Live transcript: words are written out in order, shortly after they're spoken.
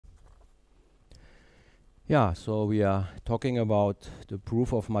Yeah, so we are talking about the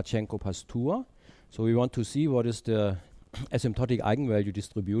proof of Marchenko-Pastur. So we want to see what is the asymptotic eigenvalue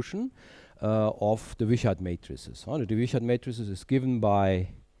distribution of the Wishart matrices. The Wishart matrices is given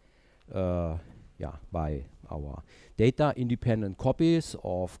by by our data independent copies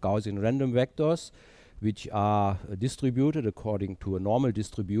of Gaussian random vectors, which are distributed according to a normal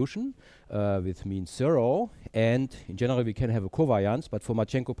distribution with mean 0. And in general, we can have a covariance, but for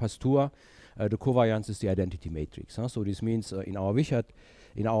Marchenko-Pastur, the covariance is the identity matrix. So this means in our Wishart,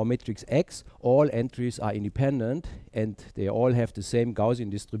 in our matrix X, all entries are independent and they all have the same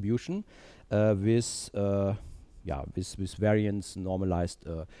Gaussian distribution with variance normalized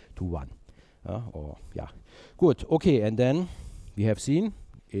to 1. Good. Okay, and then we have seen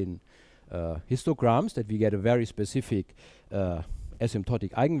in histograms that we get a very specific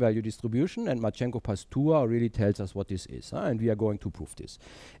asymptotic eigenvalue distribution, and Marchenko-Pastur really tells us what this is, and we are going to prove this.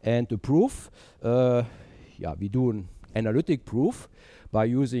 And the proof, we do an analytic proof by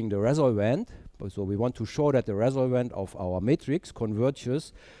using the resolvent. So we want to show that the resolvent of our matrix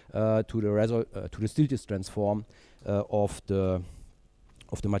converges to the Stieltjes transform of the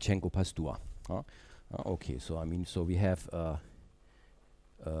Marchenko-Pastur. Okay, so so we have our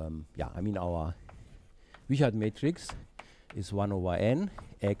Wishart matrix is 1 over n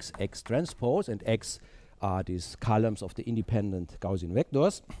x transpose, and x are these columns of the independent Gaussian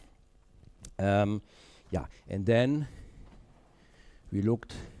vectors. And then we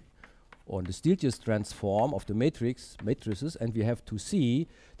looked on the Stieltjes transform of the matrices, and we have to see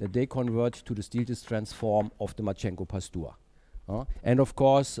that they converge to the Stieltjes transform of the Marchenko-Pastur. And of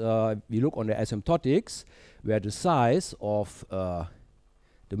course, we look on the asymptotics, where the size of the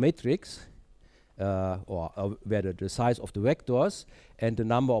matrix where the size of the vectors and the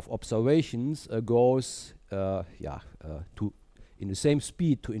number of observations goes in the same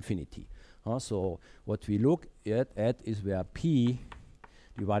speed to infinity. So what we look at is where p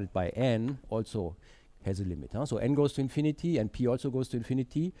divided by n also has a limit. So n goes to infinity and p also goes to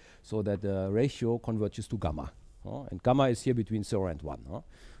infinity, so that the ratio converges to gamma. And gamma is here between 0 and 1,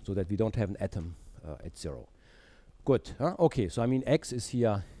 so that we don't have an atom at 0. Good. Okay, so x is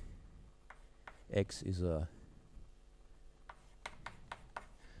here. X is a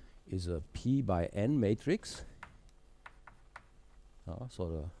p by n matrix.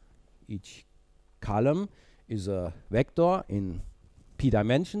 So each column is a vector in p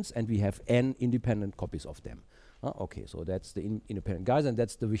dimensions, and we have n independent copies of them. Okay, so that's the independent guys, and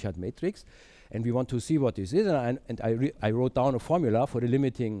that's the Wishart matrix. And we want to see what this is, and I wrote down a formula for the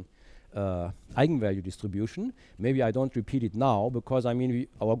limiting eigenvalue distribution. Maybe I don't repeat it now, because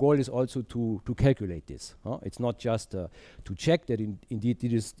our goal is also to calculate this. It's not just to check that indeed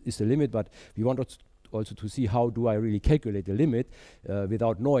this is the limit, but we want also to see how do I really calculate the limit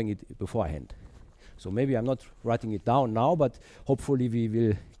without knowing it beforehand. So maybe I'm not writing it down now, but hopefully we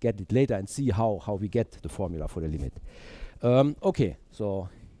will get it later and see how we get the formula for the limit. Okay, so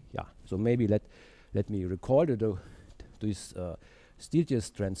maybe let me recall this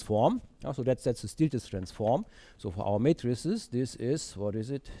Stieltjes transform. So that's the Stieltjes transform. So for our matrices, this is, what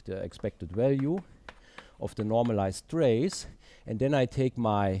is it? The expected value of the normalized trace. And then I take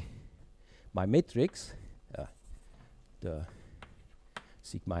my matrix, the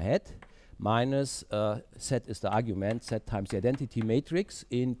sigma hat, minus z is the argument, z times the identity matrix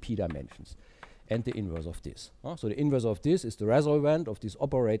in p dimensions, and the inverse of this. So the inverse of this is the resolvent of this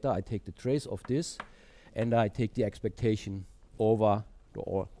operator. I take the trace of this, and I take the expectation over the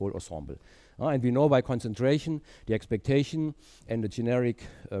whole ensemble. And we know by concentration, the expectation and the generic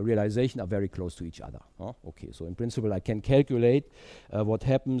realization are very close to each other. Okay, so in principle, I can calculate what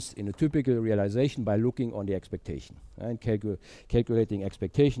happens in a typical realization by looking on the expectation. And calculating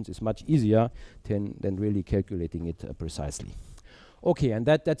expectations is much easier than really calculating it precisely. Okay, and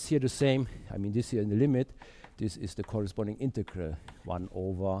that's here the same. This here in the limit, this is the corresponding integral 1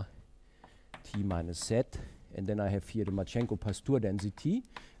 over t minus z. And then I have here the Marchenko-Pastur density,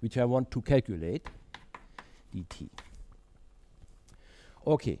 which I want to calculate, dt.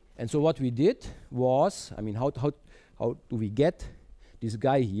 Okay, and so what we did was, how do we get this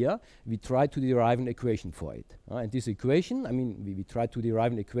guy here? We tried to derive an equation for it. And this equation, we tried to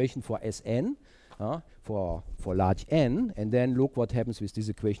derive an equation for Sn, for large n, and then look what happens with this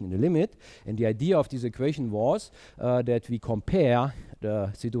equation in the limit. And the idea of this equation was that we compare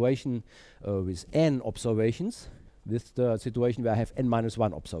the situation with n observations with the situation where I have n minus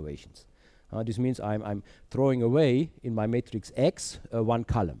 1 observations. This means I'm throwing away in my matrix X one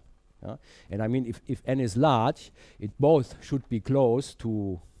column. And if n is large, it both should be close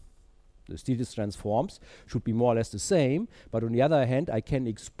to the Stieltjes transforms, should be more or less the same, but on the other hand, I can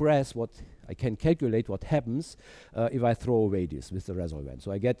express what I can calculate what happens if I throw away this with the resolvent.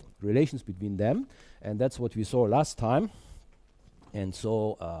 So I get relations between them, and that's what we saw last time. And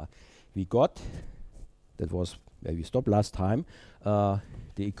so we got, that was where we stopped last time, the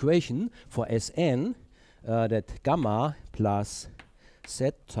equation for Sn that gamma plus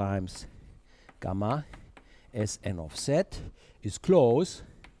z times gamma Sn of z is close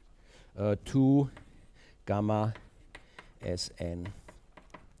to gamma Sn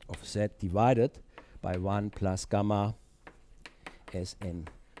of z divided by 1 plus gamma Sn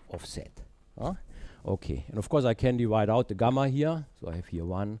of z. Okay, and of course I can divide out the gamma here, so I have here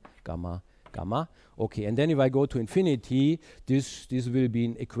 1 gamma gamma. Okay, and then if I go to infinity, this will be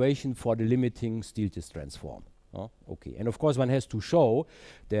an equation for the limiting Stieltjes transform. Okay, and of course one has to show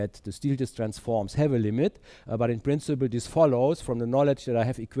that the Stieltjes transforms have a limit, but in principle this follows from the knowledge that I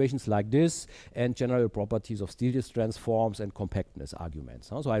have equations like this and general properties of Stieltjes transforms and compactness arguments.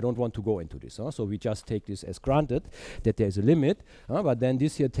 So I don't want to go into this. So we just take this as granted that there is a limit, but then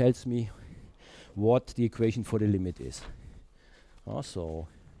this here tells me what the equation for the limit is. So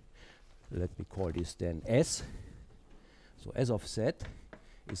let me call this then S. So S of z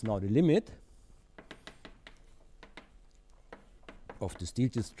is now the limit of the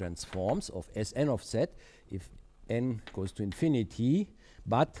Stieltjes transforms of Sn of z if n goes to infinity,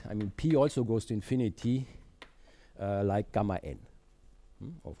 but I mean p also goes to infinity like gamma n.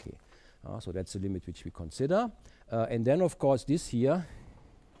 Okay, so that's the limit which we consider. And then of course this here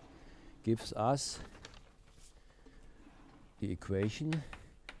gives us the equation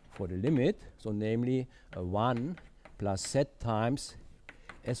for the limit, so namely 1 plus z times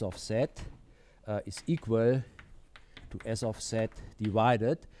S of z is equal to S of z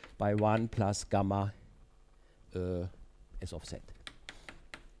divided by 1 plus gamma S of z.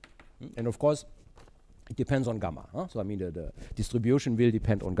 And of course, it depends on gamma. So I mean, the distribution will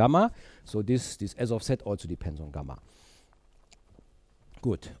depend on gamma. So this S of z also depends on gamma.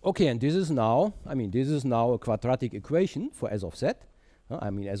 Good. Okay, and this is now, I mean, this is now a quadratic equation for S of z. I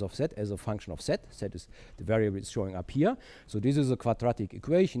mean, S of z as a function of z. Z is the variable is showing up here. So this is a quadratic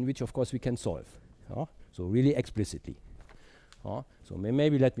equation, which of course we can solve. So really explicitly. So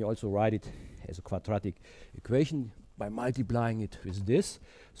maybe let me also write it as a quadratic equation by multiplying it with this.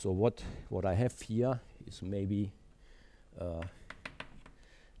 So what I have here is maybe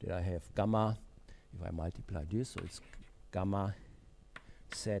that I have gamma, if I multiply this, so it's gamma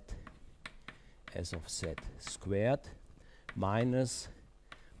z S of z squared minus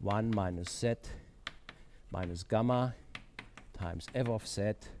 1 minus z minus gamma times f of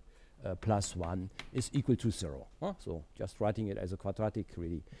z plus 1 is equal to 0. So just writing it as a quadratic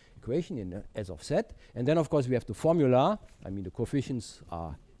really equation in S of z. And then of course we have the formula. I mean the coefficients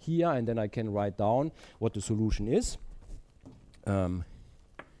are here, and then I can write down what the solution is. So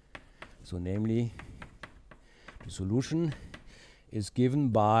namely the solution is given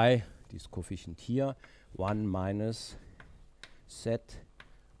by this coefficient here, 1 minus z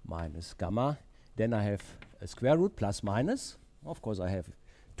minus gamma. Then I have a square root plus minus. Of course I have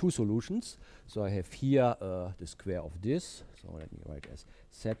two solutions. So I have here the square of this. So let me write as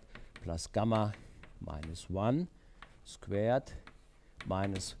z plus gamma minus 1 squared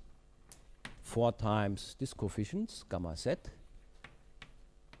minus 4 times this coefficient, gamma z.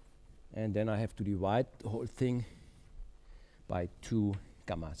 And then I have to divide the whole thing by 2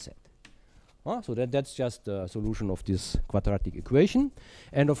 gamma z. So that's just the solution of this quadratic equation.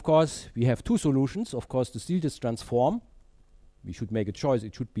 And of course, we have two solutions. Of course, the Stieltjes transform, we should make a choice.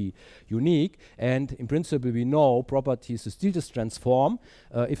 It should be unique. And in principle, we know properties the Stieltjes transform.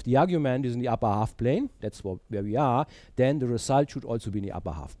 If the argument is in the upper half plane, that's where we are, then the result should also be in the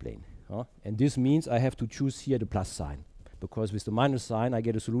upper half plane. And this means I have to choose here the plus sign, because with the minus sign, I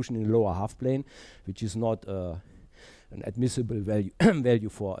get a solution in the lower half plane, which is not an admissible value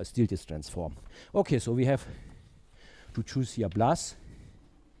for a Stieltjes transform. Okay, so we have to choose here plus,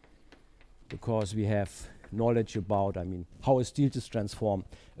 because we have knowledge about, I mean, how a Stieltjes transform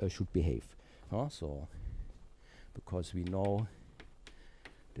should behave. So, because we know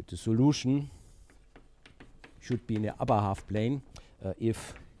that the solution should be in the upper half plane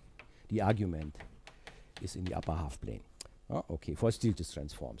if the argument is in the upper half plane. Okay, for Stieltjes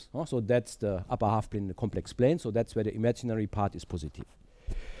transforms. So that's the upper half plane in the complex plane. So that's where the imaginary part is positive.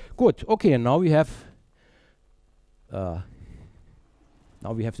 Good. Okay, and now we have the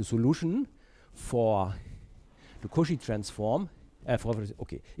solution for the Cauchy transform.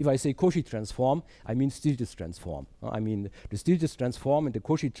 Okay, if I say Cauchy transform, I mean Stieltjes transform. I mean the Stieltjes transform and the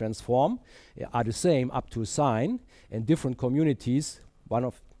Cauchy transform are the same up to a sign, and different communities. One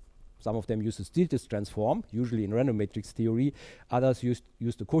of Some of them use the Stieltjes transform, usually in random matrix theory. Others use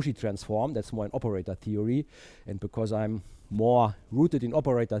the Cauchy transform, that's more in operator theory. And because I'm more rooted in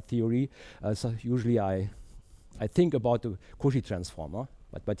operator theory, so usually I think about the Cauchy transform.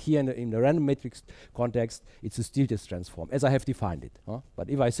 But here in the random matrix context, it's a Stieltjes transform, as I have defined it. But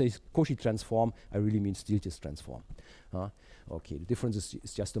if I say Cauchy transform, I really mean Stieltjes transform. Okay, the difference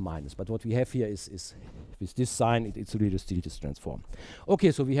is just a minus. But what we have here is with this sign, it's really the Stieltjes transform.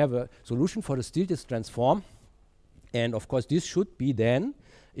 Okay, so we have a solution for the Stieltjes transform. And of course, this should be then,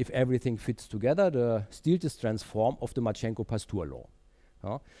 if everything fits together, the Stieltjes transform of the Marchenko-Pastur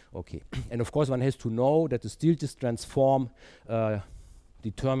law. Okay, and of course, one has to know that the Stieltjes transform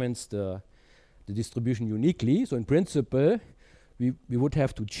determines the distribution uniquely. So in principle, we would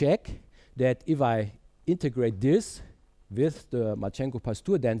have to check that if I integrate this with the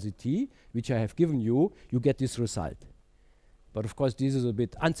Marchenko-Pastur density, which I have given you, you get this result. But of course, this is a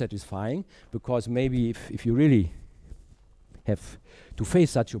bit unsatisfying, because maybe if you really have to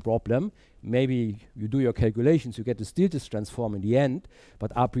face such a problem, maybe you do your calculations, you get the Stieltjes transform in the end,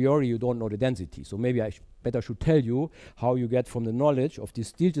 but a priori you don't know the density. So maybe I better should tell you how you get from the knowledge of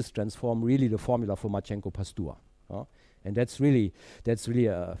this Stieltjes transform really the formula for Marchenko-Pastur. And that's really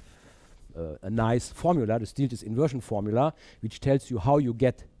a nice formula, the Stieltjes inversion formula, which tells you how you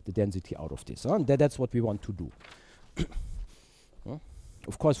get the density out of this. And that's what we want to do.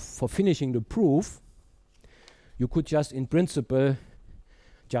 Of course, for finishing the proof, you could just, in principle,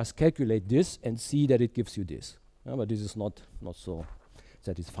 just calculate this and see that it gives you this. But this is not so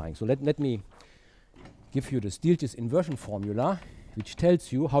satisfying. So let me give you the Stieltjes inversion formula, which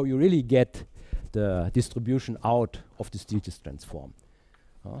tells you how you really get the distribution out of the Stieltjes transform.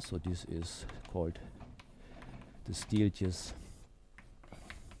 So this is called the Stieltjes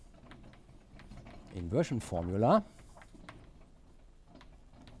inversion formula.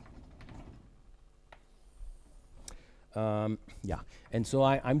 Yeah, and so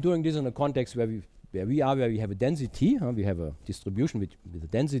I'm doing this in a context where we have a density. We have a distribution with a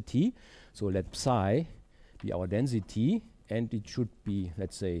density. So let psi be our density, and it should be,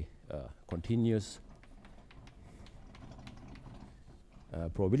 let's say, continuous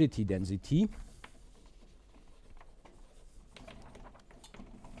probability density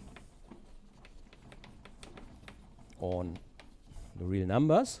on the real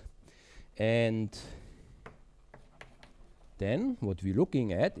numbers. And then what we're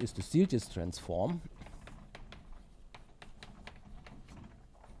looking at is the Stieltjes transform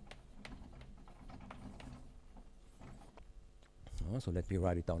so let me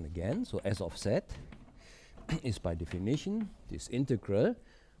write it down again. So S of z is by definition this integral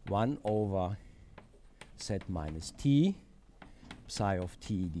 1 over z minus t psi of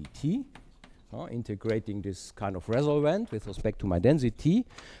t dt, integrating this kind of resolvent with respect to my density.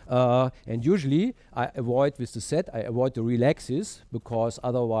 And usually I avoid with the z, I avoid the real axis, because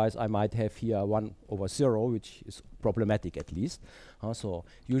otherwise I might have here 1 over 0, which is problematic at least. So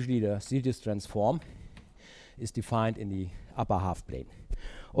usually the Stieltjes transform is defined in the upper half plane.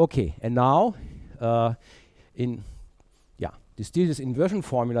 Okay, and now the Stieltjes inversion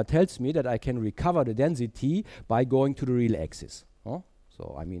formula tells me that I can recover the density by going to the real axis.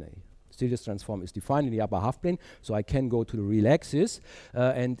 So I mean, Stieltjes transform is defined in the upper half plane, so I can go to the real axis,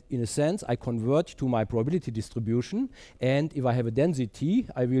 and in a sense I converge to my probability distribution, and if I have a density,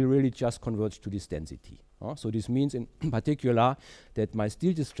 I will really just converge to this density. So this means in particular that my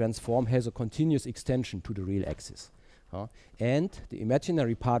Stieltjes transform has a continuous extension to the real axis. And the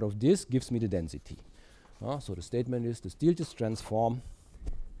imaginary part of this gives me the density. So the statement is the Stieltjes transform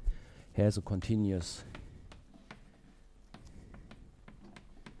has a continuous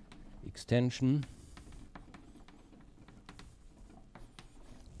extension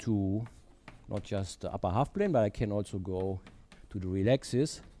to not just the upper half plane, but I can also go to the real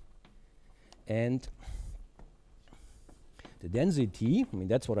axis. And the density, I mean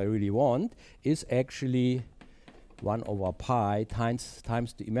that's what I really want, is actually 1 over pi times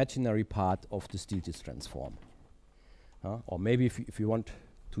the imaginary part of the Stieltjes transform. Or maybe if you want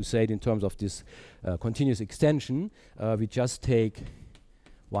to say it in terms of this continuous extension, we just take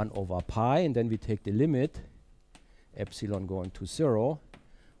 1 over pi, and then we take the limit, epsilon going to 0,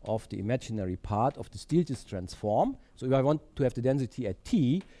 of the imaginary part of the Stieltjes transform. So if I want to have the density at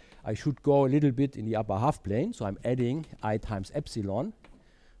t, I should go a little bit in the upper half plane. So I'm adding I times epsilon.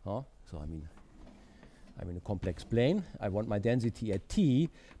 So I'm in a complex plane. I want my density at t,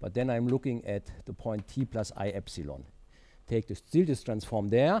 but then I'm looking at the point t plus I epsilon. Take the Stieltjes transform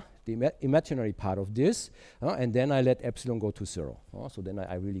there, the imaginary part of this, and then I let epsilon go to 0. So then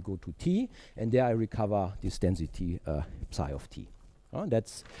I really go to t, and there I recover this density psi of t.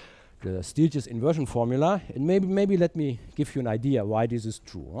 That's the Stieltjes inversion formula, and maybe let me give you an idea why this is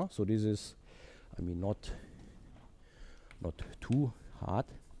true. Huh? So this is, I mean, not too hard,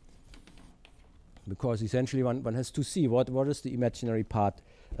 because essentially one has to see what is the imaginary part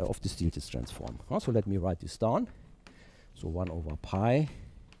of the Stieltjes transform. Huh? So let me write this down. So 1 over pi,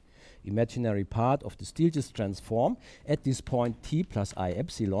 imaginary part of the Stieltjes transform at this point t plus I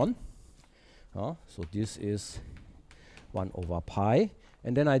epsilon. So this is 1 over pi.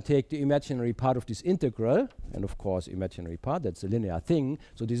 And then I take the imaginary part of this integral, and of course imaginary part, that's a linear thing.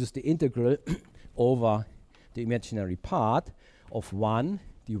 So this is the integral over the imaginary part of 1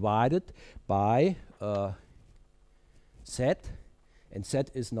 divided by z, and z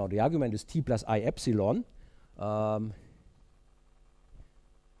is now, the argument is t plus I epsilon.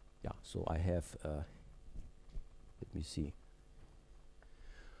 Yeah, so I have, let me see.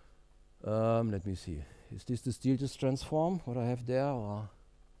 Is this the Stieltjes transform, what I have there, or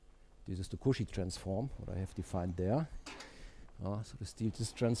this is the Cauchy transform, what I have defined there. So the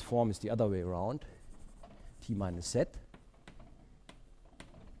Stieltjes transform is the other way around, t minus z.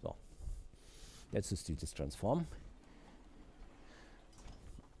 So that's the Stieltjes transform.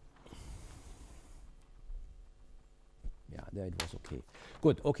 Yeah, there it was okay.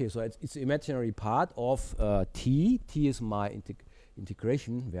 Good, okay, so it's the imaginary part of t. T is my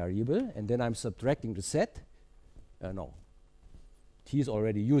integration variable, and then I'm subtracting the z. No, t is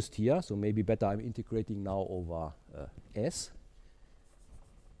already used here, so maybe better I'm integrating now over s.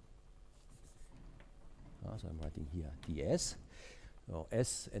 So I'm writing here ds. So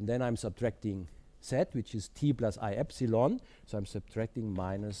s, and then I'm subtracting z, which is t plus I epsilon. So I'm subtracting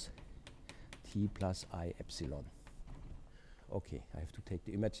minus t plus I epsilon. Okay, I have to take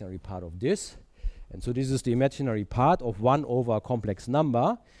the imaginary part of this. And so this is the imaginary part of 1 over a complex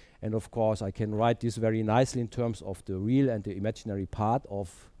number. And of course, I can write this very nicely in terms of the real and the imaginary part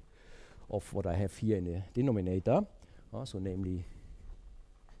of what I have here in the denominator. So namely,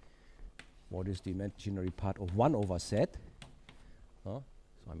 what is the imaginary part of 1 over z? So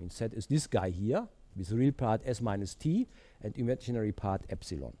I mean, z is this guy here, with the real part s minus t, and imaginary part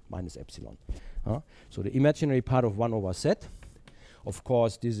epsilon, minus epsilon. So the imaginary part of 1 over z, of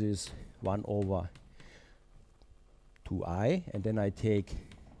course, this is 1 over 2i, and then I take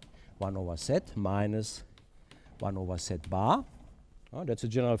 1 over z minus 1 over z bar. That's a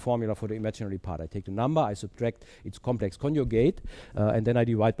general formula for the imaginary part. I take the number, I subtract its complex conjugate, and then I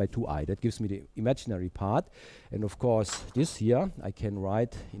divide by 2i. That gives me the imaginary part. And of course, this here I can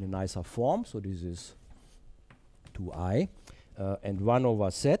write in a nicer form. So this is 2i, and 1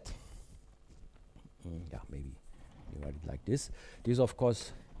 over z. Yeah, maybe you write it like this. This, of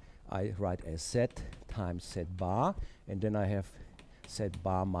course, I write as z times z bar, and then I have z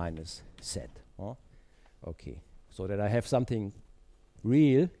bar minus z. Okay, so that I have something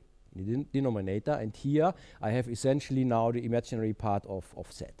real in the denominator, and here I have essentially now the imaginary part of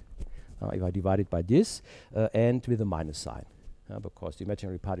z. If I divide it by this, and with a minus sign, because the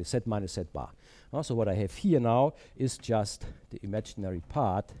imaginary part is z minus z bar. So what I have here now is just the imaginary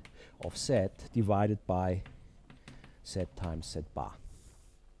part of z divided by z times z bar.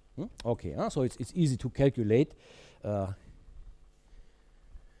 Okay, so it's easy to calculate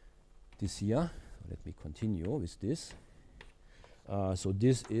this here. Let me continue with this. So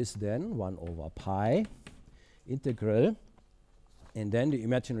this is then 1 over pi integral, and then the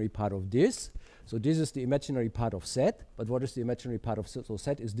imaginary part of this. So this is the imaginary part of z, but what is the imaginary part of z? So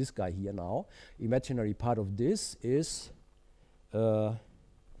z is this guy here now. Imaginary part of this is, yeah,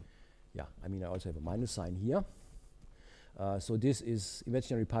 I mean I also have a minus sign here. So this is,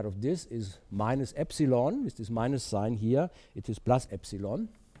 imaginary part of this is minus epsilon, with this minus sign here, it is plus epsilon.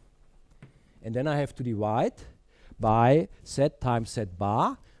 And then I have to divide by z times z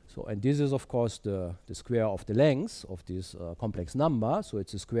bar. So, and this is of course the square of the length of this complex number. So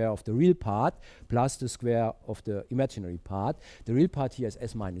it's the square of the real part plus the square of the imaginary part. The real part here is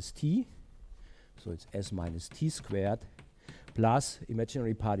s minus t. So it's s minus t squared plus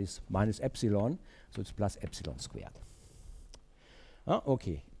imaginary part is minus epsilon. So it's plus epsilon squared.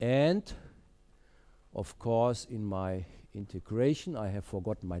 Okay, and of course in my integration I have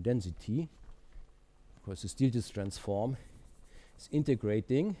forgotten my density, because the Stieltjes transform is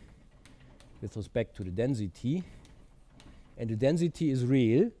integrating with respect to the density, and the density is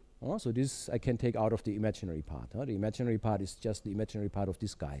real. So this I can take out of the imaginary part. The imaginary part is just the imaginary part of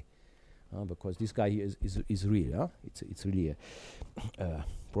this guy, because this guy here is real. It's really a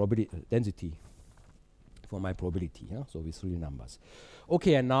probability density for my probability. So with real numbers.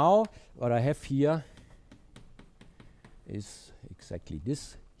 Okay, and now what I have here is exactly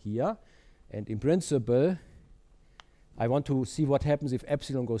this here. And in principle, I want to see what happens if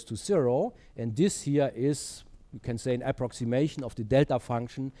epsilon goes to 0, and this here is, you can say, an approximation of the delta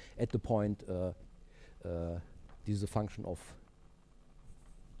function at the point, this is a function of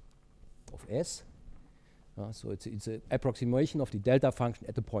S. So it's an approximation of the delta function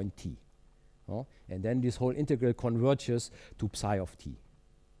at the point t. And then this whole integral converges to psi of t.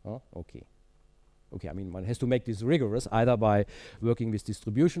 Okay. Okay, I mean, one has to make this rigorous, either by working with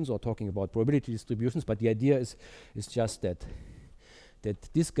distributions or talking about probability distributions, but the idea is just that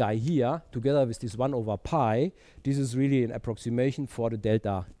this guy here, together with this 1 over pi, this is really an approximation for the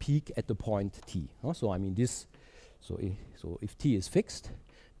delta peak at the point t. So I mean this, so if t is fixed,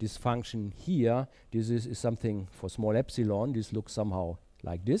 this function here, this is something for small epsilon, this looks somehow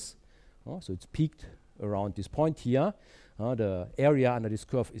like this. So it's peaked around this point here. The area under this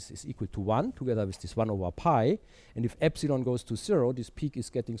curve is equal to 1, together with this 1 over pi. And if epsilon goes to 0, this peak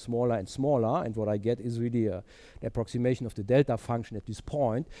is getting smaller and smaller. And what I get is really an approximation of the delta function at this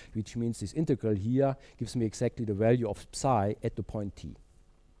point, which means this integral here gives me exactly the value of psi at the point t.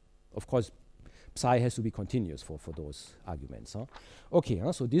 Of course, psi has to be continuous for those arguments. Okay,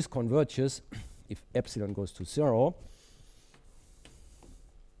 so this converges if epsilon goes to 0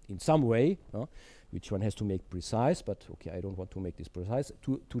 in some way, which one has to make precise, but okay, I don't want to make this precise,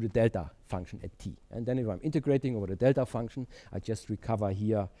 to the delta function at t. And then if I'm integrating over the delta function, I just recover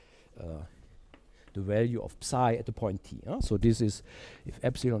here the value of psi at the point t. So this is, if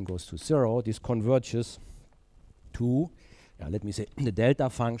epsilon goes to 0, this converges to, let me say, the delta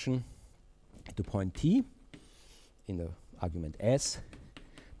function at the point t in the argument s,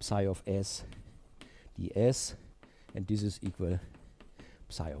 psi of s ds, and this is equal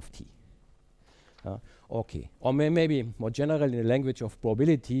psi of t. Okay, or maybe more general in the language of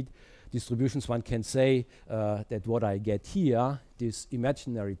probability distributions, one can say that what I get here, this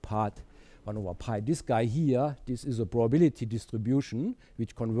imaginary part 1 over pi, this guy here, this is a probability distribution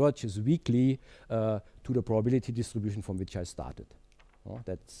which converges weakly to the probability distribution from which I started.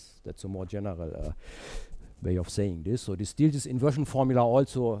 That's a more general way of saying this. So the Stieltjes inversion formula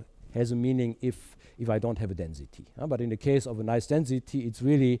also has a meaning if I don't have a density. But in the case of a nice density, it's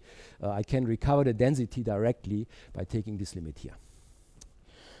really, I can recover the density directly by taking this limit here.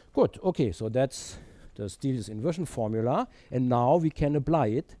 Good, okay, so that's the Stieltjes inversion formula, and now we can apply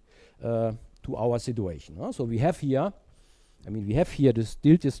it to our situation. So we have here, we have here the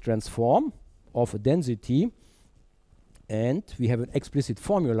Stieltjes transform of a density, and we have an explicit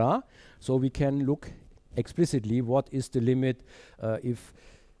formula, so we can look explicitly what is the limit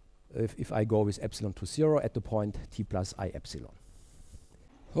if I go with epsilon to 0 at the point t plus I epsilon.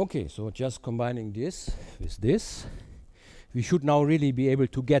 Okay, so just combining this with this, we should now really be able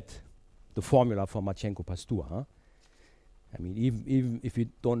to get the formula for Marchenko-Pastur. Even if we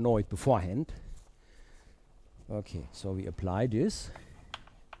don't know it beforehand. Okay, so we apply this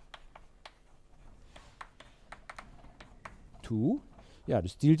to the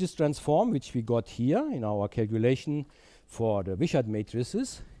Stieltjes transform, which we got here in our calculation for the Wishart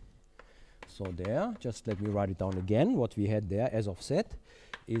matrices. So there, just let me write it down again. What we had there as of z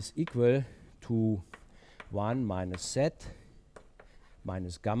is equal to 1 minus z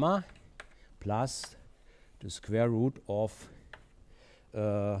minus gamma plus the square root of,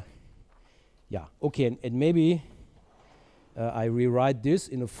 okay, and maybe I rewrite this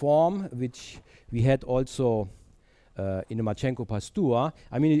in a form which we had also in the Marchenko-Pastur.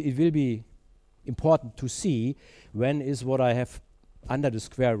 It will be important to see when is what I have under the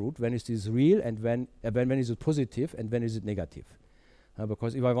square root, when is this real, and when is it positive, and when is it negative.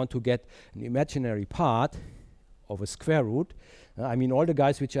 Because if I want to get an imaginary part of a square root, all the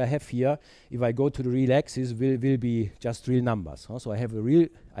guys which I have here, if I go to the real axis, will be just real numbers. So I have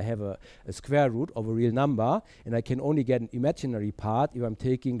a square root of a real number, and I can only get an imaginary part if I'm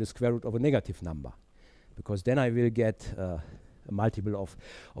taking the square root of a negative number, because then I will get a multiple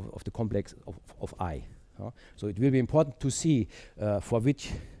of the complex of I. So it will be important to see for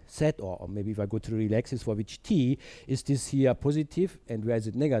which set, or maybe if I go to the real axis, for which t, is this here positive and where is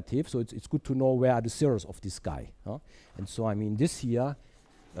it negative. So it's good to know where are the zeros of this guy. And so this here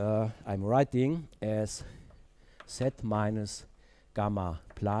I'm writing as z minus gamma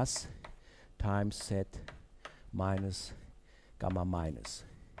plus times z minus gamma minus.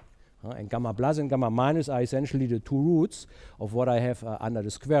 And gamma plus and gamma minus are essentially the two roots of what I have under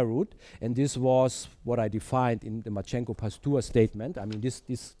the square root. And this was what I defined in the Marchenko-Pastur statement.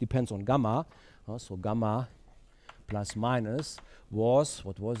 This depends on gamma. So gamma plus minus was,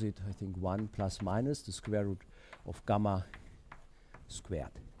 what was it? I think 1 plus minus the square root of gamma squared.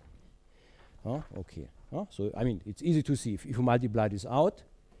 Okay. So it's easy to see. If you multiply this out,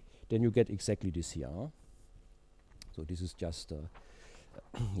 then you get exactly this here. So this is just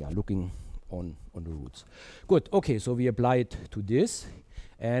yeah, looking on the roots. Good. Okay, so we apply it to this,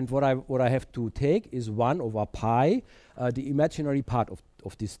 and what I have to take is 1 over pi, the imaginary part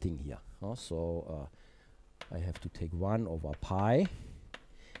of this thing here. So I have to take 1 over pi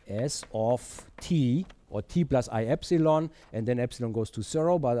s of t, or t plus I epsilon, and then epsilon goes to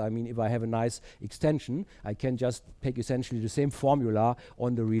 0. But I mean, if I have a nice extension, I can just take essentially the same formula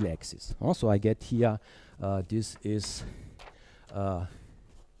on the real axis. So I get here, this is, and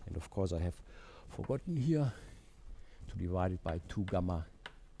of course I have forgotten here to divide it by 2 gamma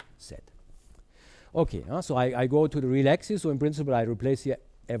z. Okay, so I go to the real axis. So in principle, I replace here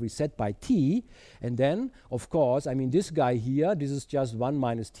every set by t, and then of course, I mean, this guy here, this is just 1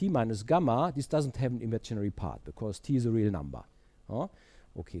 minus t minus gamma. This doesn't have an imaginary part because t is a real number.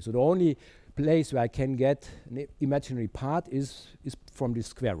 Okay, so the only place where I can get an imaginary part is from the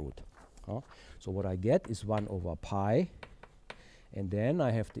square root. So what I get is 1 over pi, and then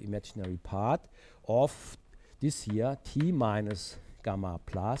I have the imaginary part of this here, t minus gamma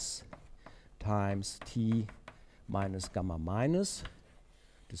plus times t minus gamma minus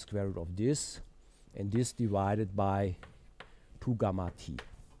the square root of this, and this divided by 2 gamma t.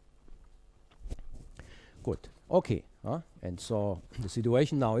 Good. Okay. And so the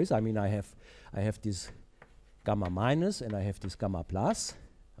situation now is, I mean, I have this gamma minus and I have this gamma plus,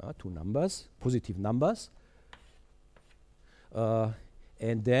 2 numbers, positive numbers.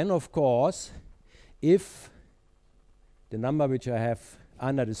 And then, of course, if the number which I have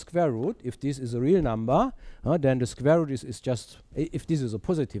under the square root, if this is a real number, then the square root is just, if this is a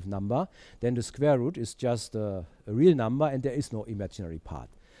positive number, then the square root is just a real number and there is no imaginary part.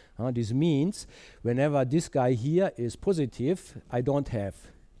 This means whenever this guy here is positive, I don't have,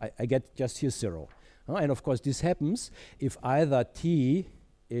 I get just here 0. And of course this happens if either t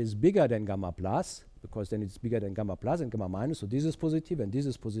is bigger than gamma plus, because then it's bigger than gamma plus and gamma minus, so this is positive and this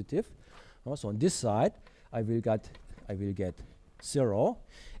is positive. So on this side I will get 0,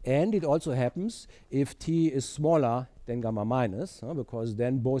 and it also happens if t is smaller than gamma minus, because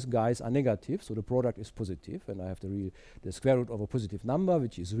then both guys are negative, so the product is positive, and I have the square root of a positive number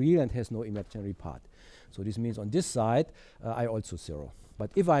which is real and has no imaginary part. So this means on this side I also 0. But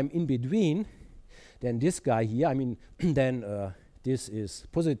if I'm in between, then this guy here, I mean, then this is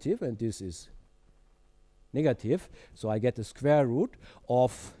positive and this is negative, so I get the square root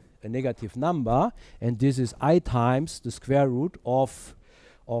of a negative number, and this is I times the square root of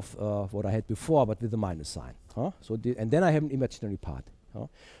what I had before, but with a minus sign. So and then I have an imaginary part.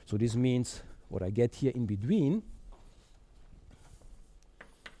 So this means what I get here in between.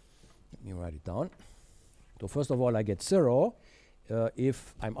 Let me write it down. So first of all, I get 0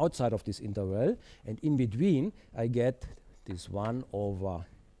 if I'm outside of this interval, and in between I get this 1 over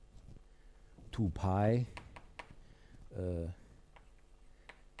 2 pi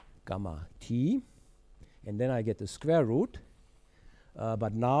gamma t, and then I get the square root,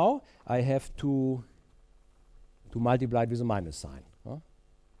 but now I have to multiply it with a minus sign.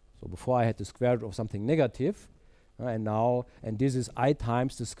 So before I had the square root of something negative, and this is I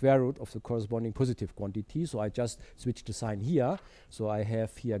times the square root of the corresponding positive quantity, so I just switch the sign here, so I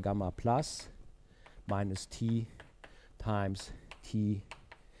have here gamma plus minus t times t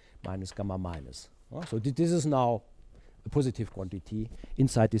minus gamma minus. So this is now a positive quantity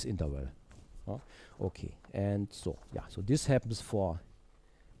inside this interval. Okay, and so yeah, so this happens for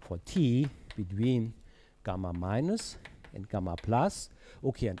t between gamma minus and gamma plus.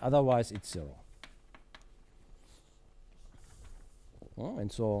 Okay, and otherwise it's 0.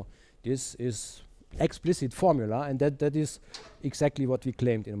 And so this is explicit formula, and that is exactly what we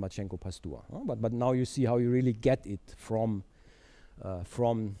claimed in Marchenko-Pastur. But now you see how you really get it from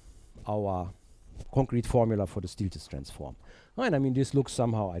our concrete formula for the Stieltjes transform. And I mean, this looks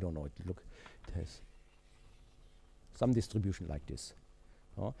somehow, I don't know, it has some distribution like this,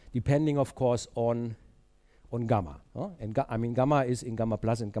 depending of course on gamma. And I mean, gamma is in gamma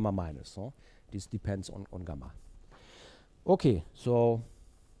plus and gamma minus. This depends on gamma. Okay, so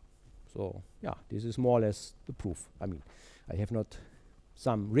yeah, this is more or less the proof. I mean, I have not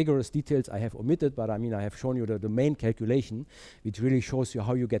some rigorous details I have omitted, but I mean, I have shown you the main calculation, which really shows you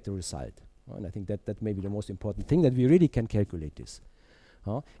how you get the result. And I think that may be the most important thing, that we really can calculate this.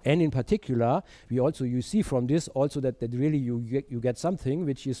 And in particular, you see from this also that really you get something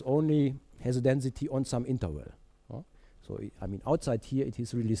which is only has a density on some interval. So I mean, outside here it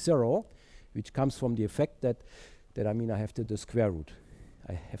is really 0, which comes from the effect that I mean, I have the square root.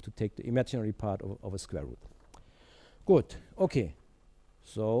 I have to take the imaginary part of a square root. Good. Okay.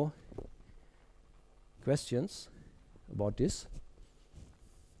 So questions about this?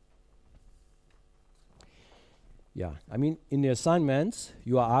 Yeah, I mean, in the assignments,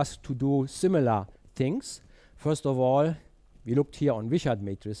 you are asked to do similar things. First of all, we looked here on Wishart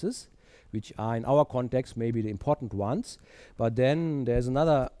matrices, which are in our context maybe the important ones. But then there's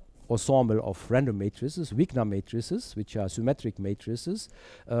another ensemble of random matrices, Wigner matrices, which are symmetric matrices,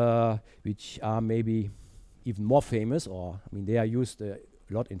 which are maybe even more famous, or I mean, they are used a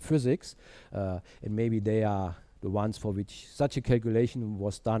lot in physics, and maybe they are the ones for which such a calculation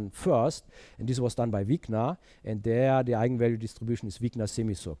was done first, and this was done by Wigner, and there the eigenvalue distribution is Wigner's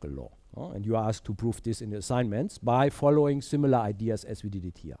semicircle law. And you are asked to prove this in the assignments by following similar ideas as we did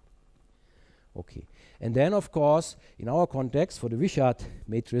it here. Okay, and then of course, in our context, for the Wishart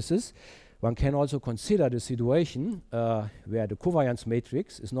matrices, one can also consider the situation where the covariance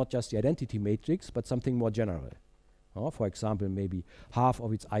matrix is not just the identity matrix, but something more general. For example, maybe half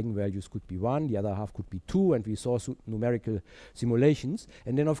of its eigenvalues could be 1, the other half could be 2, and we saw numerical simulations.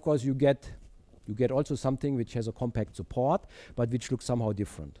 And then, of course, you get also something which has a compact support, but which looks somehow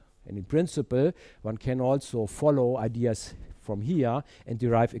different. And in principle, one can also follow ideas from here and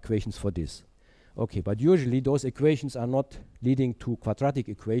derive equations for this. Okay, but usually those equations are not leading to quadratic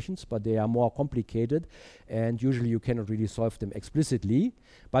equations, but they are more complicated, and usually you cannot really solve them explicitly,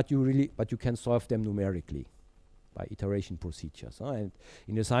 but you can solve them numerically by iteration procedures. And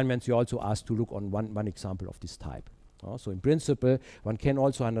in assignments, you're also asked to look on one example of this type. So in principle, one can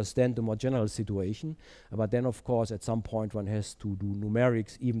also understand the more general situation, but then, of course, at some point, one has to do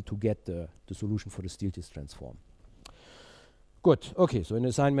numerics even to get the solution for the Stieltjes transform. Good. Okay, so in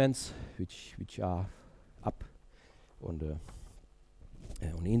assignments, which are up on the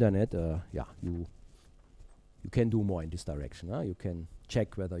internet, yeah, you can do more in this direction. You can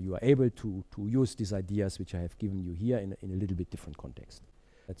check whether you are able to use these ideas which I have given you here in a little bit different context.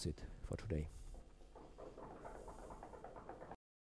 That's it for today.